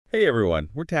Hey everyone,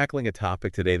 we're tackling a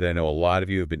topic today that I know a lot of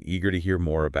you have been eager to hear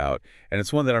more about, and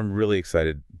it's one that I'm really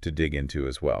excited to dig into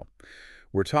as well.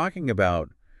 We're talking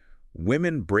about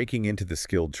women breaking into the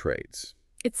skilled trades.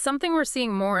 It's something we're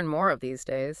seeing more and more of these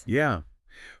days. Yeah,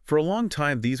 for a long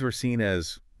time these were seen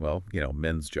as, well,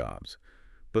 men's jobs.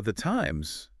 But the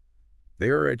times, they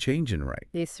are a changing right.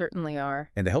 They certainly are.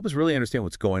 And to help us really understand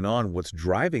what's going on, what's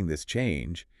driving this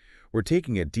change, we're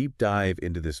taking a deep dive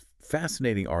into this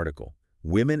fascinating article,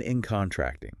 Women in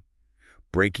Contracting,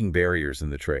 Breaking Barriers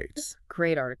in the Trades.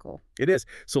 Great article. It is.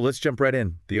 So let's jump right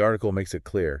in. The article makes it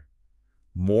clear.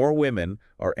 More women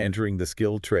are entering the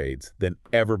skilled trades than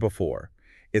ever before.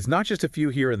 It's not just a few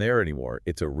here and there anymore.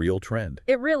 It's a real trend.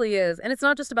 It really is. And it's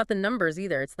not just about the numbers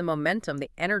either. It's the momentum, the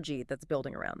energy that's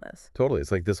building around this. Totally.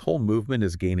 It's like this whole movement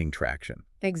is gaining traction.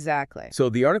 Exactly. So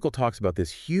the article talks about this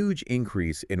huge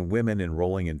increase in women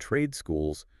enrolling in trade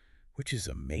schools, which is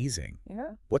amazing.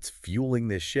 Yeah. What's fueling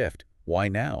this shift? Why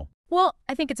now? Well,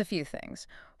 I think it's a few things.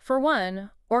 For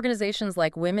one, organizations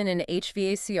like Women in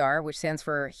HVACR, which stands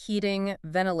for Heating,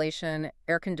 Ventilation,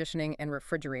 Air Conditioning, and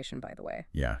Refrigeration, by the way.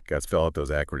 Yeah, gotta spell out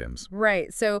those acronyms.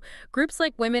 Right. So groups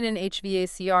like Women in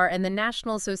HVACR and the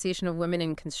National Association of Women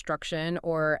in Construction,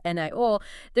 or NIO,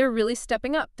 they're really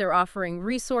stepping up. They're offering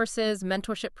resources,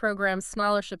 mentorship programs,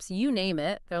 scholarships, you name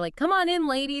it. They're like, come on in,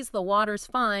 ladies, the water's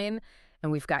fine,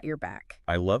 and we've got your back.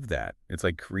 I love that. It's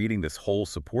like creating this whole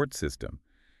support system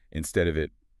instead of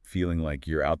it feeling like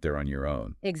you're out there on your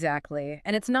own. Exactly.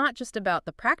 And it's not just about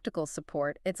the practical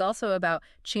support. It's also about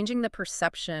changing the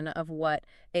perception of what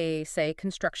a, say,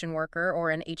 construction worker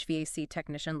or an HVAC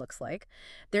technician looks like.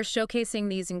 They're showcasing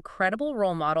these incredible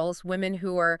role models, women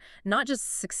who are not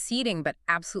just succeeding, but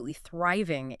absolutely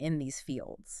thriving in these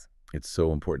fields. It's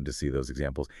so important to see those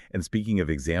examples. And speaking of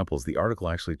examples, the article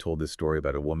actually told this story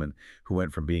about a woman who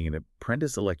went from being an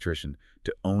apprentice electrician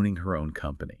to owning her own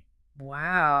company.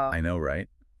 Wow. I know, right?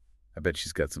 I bet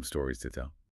she's got some stories to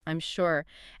tell. I'm sure.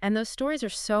 And those stories are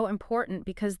so important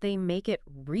because they make it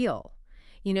real.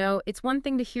 You know, it's one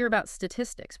thing to hear about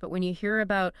statistics, but when you hear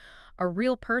about a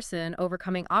real person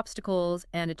overcoming obstacles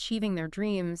and achieving their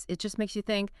dreams, it just makes you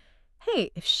think,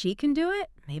 hey, if she can do it,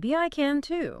 maybe I can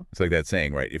too. It's like that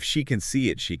saying, right? If she can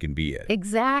see it, she can be it.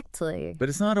 Exactly. But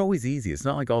it's not always easy. It's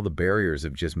not like all the barriers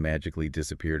have just magically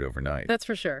disappeared overnight. That's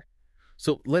for sure.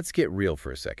 So let's get real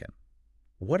for a second.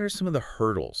 What are some of the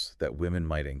hurdles that women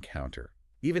might encounter,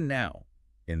 even now,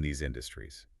 in these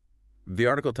industries? The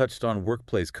article touched on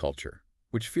workplace culture,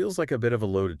 which feels like a bit of a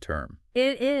loaded term.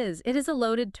 It is. It is a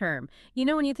loaded term. You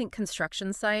know, when you think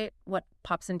construction site, what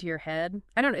pops into your head?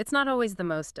 I don't know. It's not always the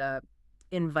most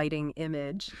inviting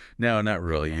image. No, not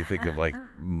really. You think of like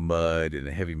mud and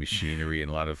heavy machinery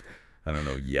and a lot of, I don't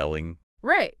know, yelling.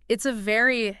 Right. It's a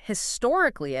very,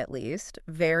 historically at least,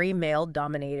 very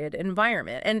male-dominated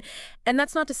environment. And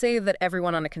that's not to say that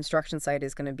everyone on a construction site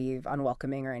is going to be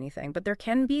unwelcoming or anything, but there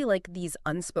can be like these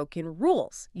unspoken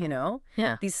rules, you know?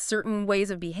 Yeah. These certain ways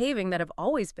of behaving that have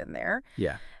always been there.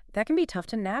 Yeah. That can be tough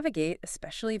to navigate,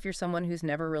 especially if you're someone who's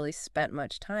never really spent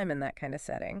much time in that kind of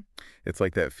setting. It's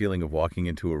like that feeling of walking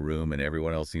into a room and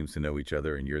everyone else seems to know each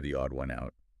other and you're the odd one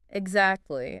out.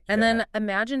 Exactly. And then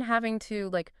imagine having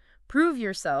to like prove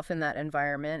yourself in that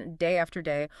environment day after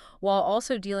day while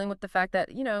also dealing with the fact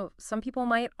that, you know, some people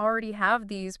might already have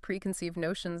these preconceived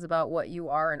notions about what you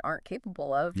are and aren't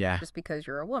capable of just because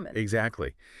you're a woman.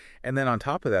 Exactly. And then on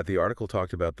top of that, the article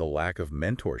talked about the lack of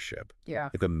mentorship. Yeah.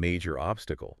 Like a major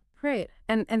obstacle. Right.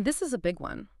 And this is a big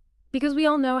one. Because we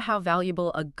all know how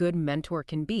valuable a good mentor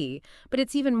can be, but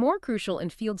it's even more crucial in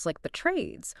fields like the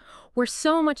trades, where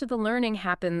so much of the learning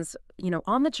happens, you know,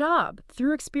 on the job,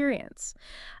 through experience.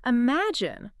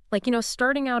 Imagine, like, you know,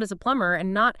 starting out as a plumber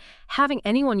and not having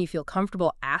anyone you feel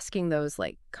comfortable asking those,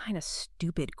 like, kind of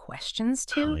stupid questions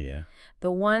to. Oh, yeah. The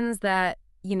ones that,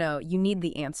 you know, you need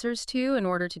the answers to in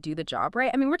order to do the job right.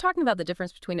 I mean, we're talking about the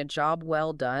difference between a job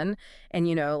well done and,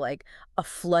 you know, like a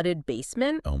flooded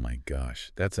basement. Oh my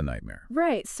gosh, that's a nightmare.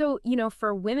 Right. So, you know,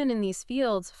 for women in these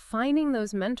fields, finding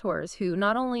those mentors who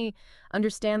not only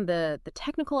understand the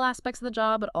technical aspects of the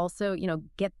job, but also, you know,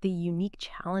 get the unique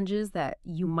challenges that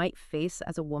you might face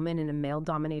as a woman in a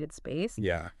male-dominated space.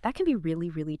 Yeah. That can be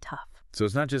really, really tough. So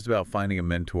it's not just about finding a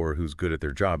mentor who's good at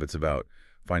their job. It's about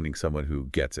finding someone who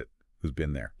gets it, who's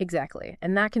been there. Exactly.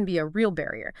 And that can be a real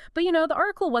barrier. But, you know, the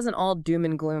article wasn't all doom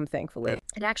and gloom, thankfully.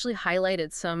 It actually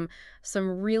highlighted some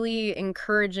really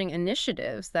encouraging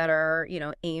initiatives that are, you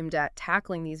know, aimed at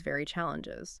tackling these very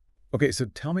challenges. Okay, so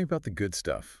tell me about the good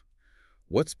stuff.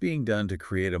 What's being done to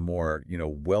create a more,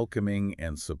 welcoming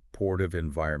and supportive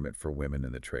environment for women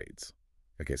in the trades?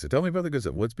 Okay, so tell me about the good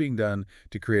stuff. What's being done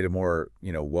to create a more,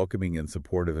 welcoming and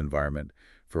supportive environment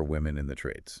for women in the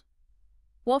trades?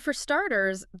 Well, for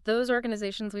starters, those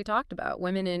organizations we talked about,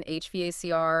 women in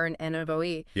HVACR and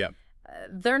NFOE, Yeah.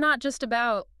 they're not just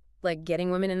about like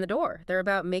getting women in the door. They're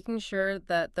about making sure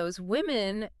that those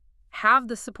women have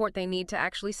the support they need to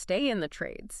actually stay in the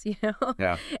trades,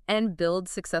 Yeah. and build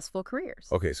successful careers.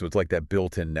 Okay, so it's like that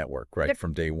built-in network, right, Yep.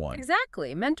 from day one.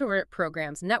 Exactly. Mentor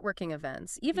programs, networking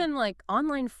events, even like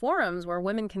online forums where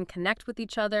women can connect with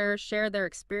each other, share their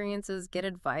experiences, get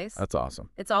advice. That's awesome.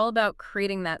 It's all about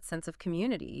creating that sense of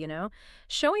community,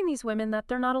 showing these women that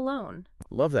they're not alone.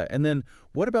 Love that. And then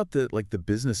what about the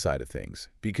business side of things?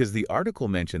 Because the article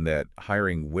mentioned that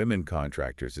hiring women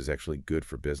contractors is actually good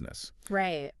for business.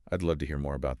 Right. I'd love to hear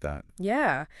more about that.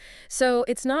 Yeah. So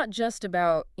it's not just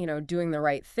about, doing the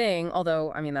right thing,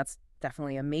 although, I mean, that's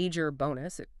definitely a major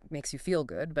bonus. It makes you feel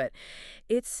good, but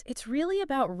it's really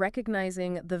about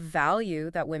recognizing the value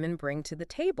that women bring to the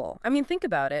table. I mean, think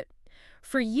about it.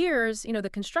 For years, the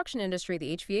construction industry,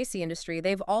 the HVAC industry,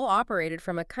 they've all operated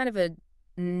from a kind of a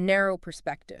narrow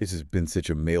perspective. This has been such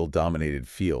a male-dominated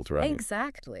field, right?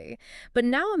 Exactly. But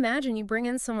now imagine you bring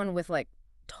in someone with like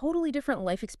totally different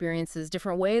life experiences,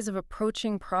 different ways of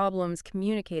approaching problems,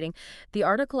 communicating. The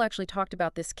article actually talked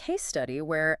about this case study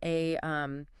where a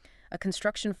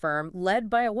construction firm led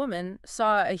by a woman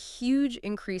saw a huge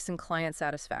increase in client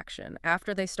satisfaction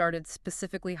after they started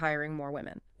specifically hiring more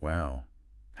women. Wow.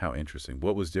 How interesting.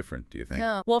 What was different, do you think?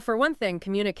 Yeah. Well, for one thing,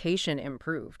 communication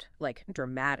improved, like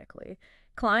dramatically.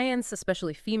 Clients,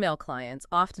 especially female clients,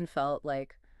 often felt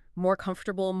like more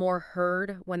comfortable, more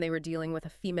heard when they were dealing with a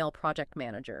female project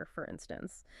manager, for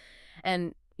instance.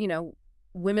 And,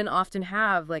 women often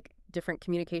have like different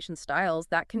communication styles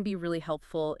that can be really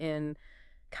helpful in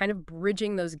kind of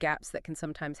bridging those gaps that can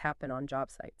sometimes happen on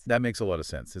job sites. That makes a lot of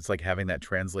sense. It's like having that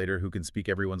translator who can speak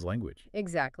everyone's language.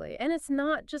 Exactly. And it's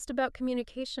not just about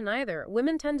communication either.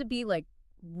 Women tend to be like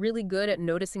really good at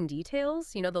noticing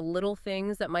details, the little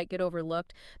things that might get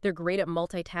overlooked. They're great at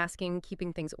multitasking,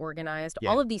 keeping things organized. Yeah.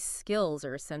 All of these skills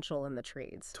are essential in the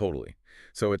trades. Totally.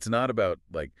 So it's not about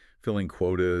like filling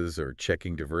quotas or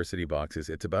checking diversity boxes.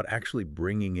 It's about actually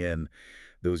bringing in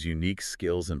those unique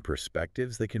skills and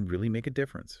perspectives that can really make a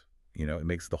difference. It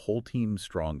makes the whole team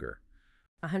stronger.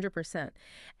 100%.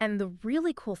 And the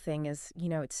really cool thing is,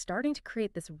 it's starting to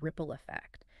create this ripple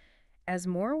effect. As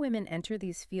more women enter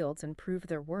these fields and prove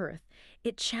their worth,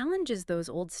 it challenges those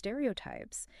old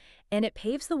stereotypes, and it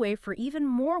paves the way for even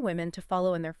more women to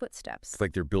follow in their footsteps. It's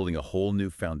like they're building a whole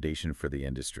new foundation for the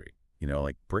industry,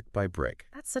 like brick by brick.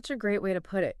 That's such a great way to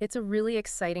put it. It's a really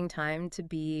exciting time to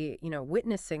be,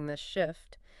 witnessing this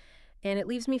shift, and it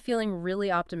leaves me feeling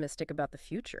really optimistic about the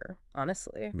future,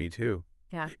 honestly. Me too.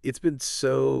 Yeah. It's been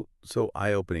so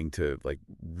eye-opening to like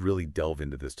really delve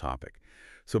into this topic.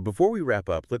 So before we wrap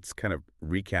up, let's kind of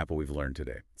recap what we've learned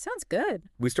today. Sounds good.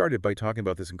 We started by talking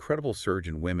about this incredible surge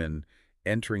in women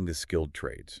entering the skilled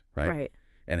trades, right? Right.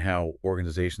 And how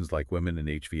organizations like Women in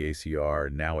HVACR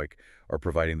and NOWIC are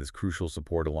providing this crucial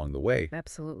support along the way.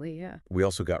 Absolutely, yeah. We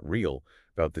also got real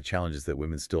about the challenges that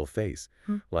women still face,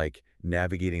 like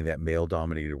navigating that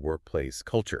male-dominated workplace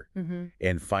culture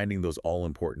and finding those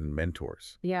all-important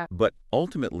mentors. Yeah. But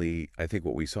ultimately, I think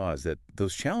what we saw is that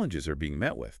those challenges are being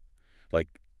met with, like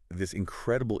this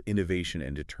incredible innovation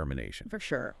and determination. For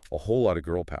sure. A whole lot of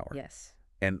girl power. Yes.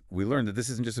 And we learned that this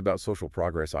isn't just about social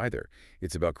progress either.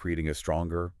 It's about creating a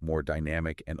stronger, more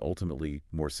dynamic, and ultimately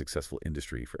more successful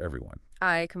industry for everyone.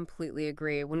 I completely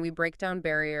agree. When we break down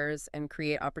barriers and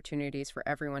create opportunities for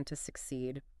everyone to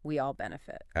succeed, we all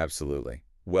benefit. Absolutely.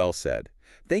 Well said.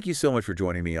 Thank you so much for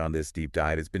joining me on this deep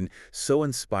dive. It's been so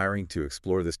inspiring to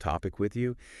explore this topic with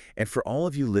you. And for all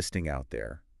of you listening out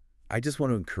there, I just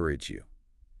want to encourage you.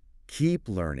 Keep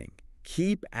learning.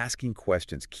 Keep asking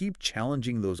questions. Keep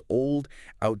challenging those old,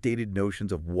 outdated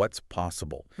notions of what's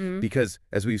possible. Because,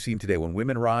 as we've seen today, when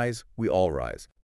women rise, we all rise.